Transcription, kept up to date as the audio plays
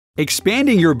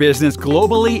Expanding your business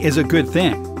globally is a good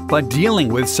thing, but dealing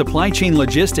with supply chain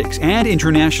logistics and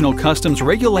international customs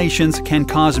regulations can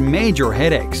cause major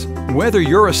headaches. Whether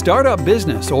you're a startup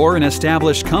business or an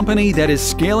established company that is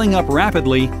scaling up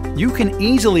rapidly, you can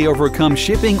easily overcome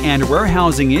shipping and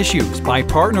warehousing issues by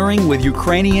partnering with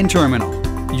Ukrainian Terminal.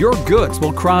 Your goods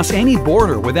will cross any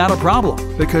border without a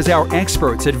problem because our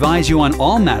experts advise you on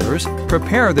all matters,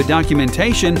 prepare the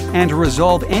documentation, and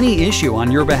resolve any issue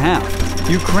on your behalf.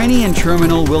 Ukrainian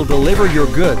Terminal will deliver your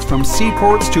goods from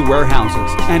seaports to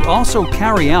warehouses and also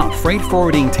carry out freight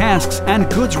forwarding tasks and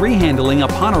goods rehandling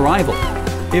upon arrival.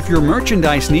 If your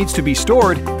merchandise needs to be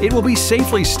stored, it will be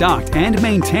safely stocked and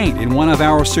maintained in one of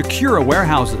our secure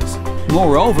warehouses.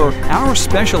 Moreover, our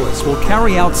specialists will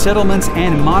carry out settlements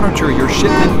and monitor your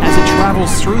shipment as it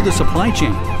travels through the supply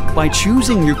chain. By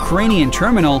choosing Ukrainian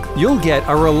Terminal, you'll get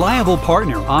a reliable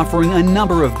partner offering a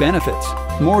number of benefits.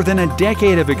 More than a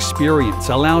decade of experience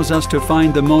allows us to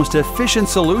find the most efficient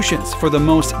solutions for the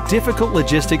most difficult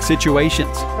logistic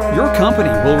situations. Your company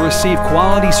will receive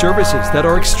quality services that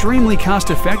are extremely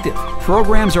cost-effective.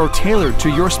 Programs are tailored to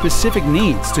your specific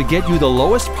needs to get you the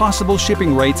lowest possible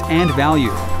shipping rates and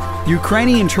value.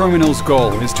 Ukrainian Terminal's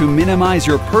goal is to minimize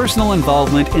your personal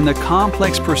involvement in the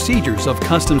complex procedures of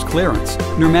customs clearance.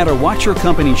 No matter what your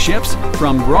company ships,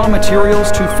 from raw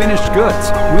materials to finished goods,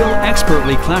 we'll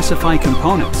expertly classify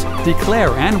components,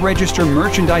 declare and register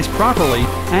merchandise properly,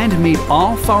 and meet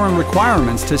all foreign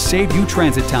requirements to save you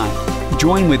transit time.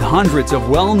 Join with hundreds of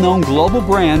well-known global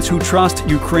brands who trust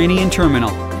Ukrainian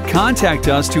Terminal. Contact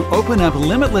us to open up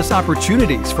limitless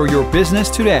opportunities for your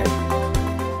business today.